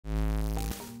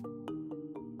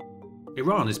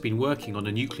Iran has been working on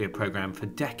a nuclear program for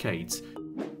decades.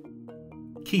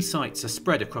 Key sites are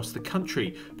spread across the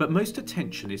country, but most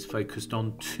attention is focused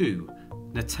on two,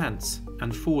 Natanz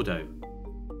and Fordo.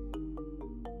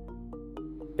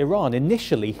 Iran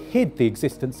initially hid the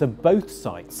existence of both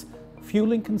sites,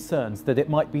 fueling concerns that it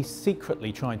might be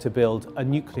secretly trying to build a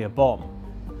nuclear bomb.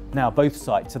 Now both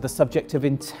sites are the subject of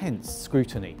intense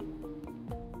scrutiny.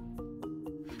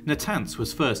 Natanz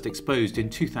was first exposed in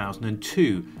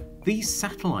 2002. These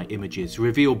satellite images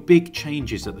reveal big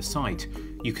changes at the site.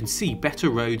 You can see better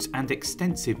roads and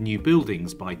extensive new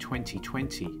buildings by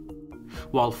 2020.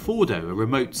 While Fordo, a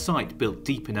remote site built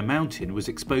deep in a mountain, was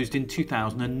exposed in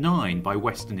 2009 by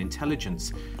Western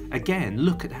intelligence. Again,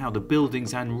 look at how the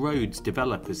buildings and roads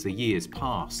develop as the years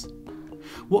pass.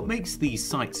 What makes these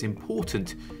sites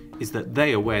important is that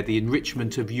they are where the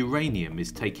enrichment of uranium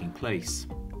is taking place.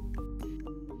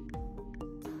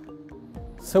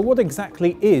 So what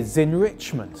exactly is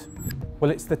enrichment?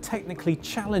 Well, it's the technically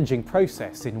challenging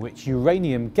process in which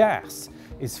uranium gas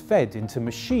is fed into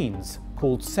machines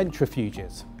called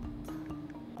centrifuges.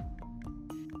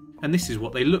 And this is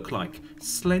what they look like,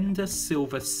 slender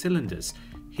silver cylinders,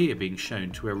 here being shown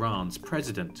to Iran's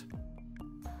president.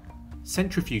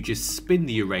 Centrifuges spin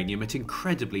the uranium at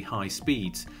incredibly high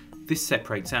speeds. This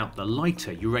separates out the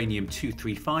lighter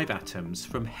uranium-235 atoms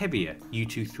from heavier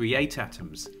U-238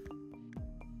 atoms.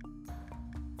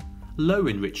 Low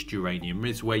enriched uranium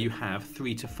is where you have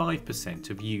 3 to 5%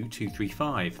 of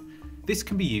U-235. This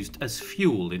can be used as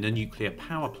fuel in a nuclear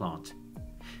power plant.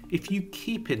 If you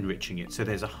keep enriching it so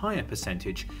there's a higher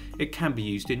percentage, it can be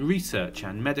used in research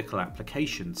and medical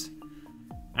applications.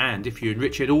 And if you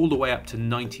enrich it all the way up to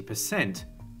 90%,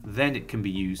 then it can be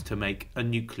used to make a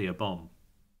nuclear bomb.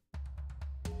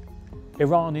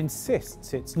 Iran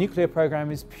insists its nuclear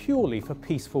program is purely for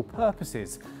peaceful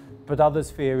purposes, but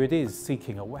others fear it is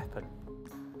seeking a weapon.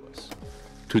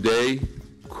 Today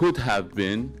could have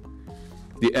been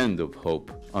the end of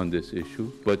hope on this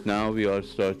issue, but now we are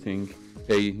starting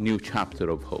a new chapter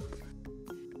of hope.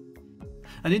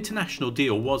 An international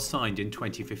deal was signed in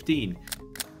 2015.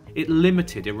 It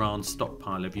limited Iran's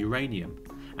stockpile of uranium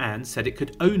and said it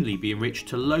could only be enriched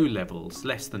to low levels,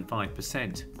 less than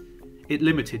 5%. It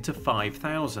limited to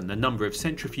 5,000 the number of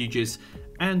centrifuges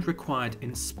and required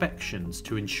inspections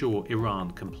to ensure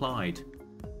Iran complied.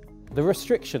 The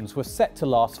restrictions were set to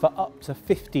last for up to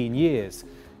 15 years.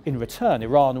 In return,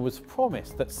 Iran was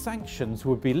promised that sanctions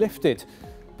would be lifted,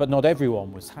 but not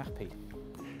everyone was happy.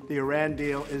 The Iran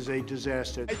deal is a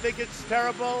disaster. I think it's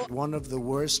terrible. One of the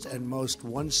worst and most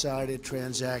one-sided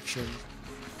transactions.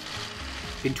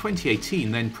 In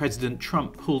 2018, then President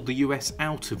Trump pulled the US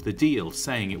out of the deal,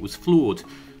 saying it was flawed,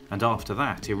 and after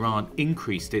that, Iran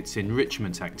increased its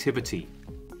enrichment activity.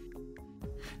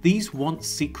 These once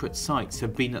secret sites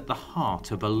have been at the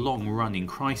heart of a long-running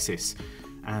crisis,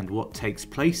 and what takes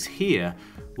place here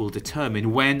will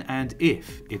determine when and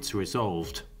if it's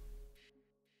resolved.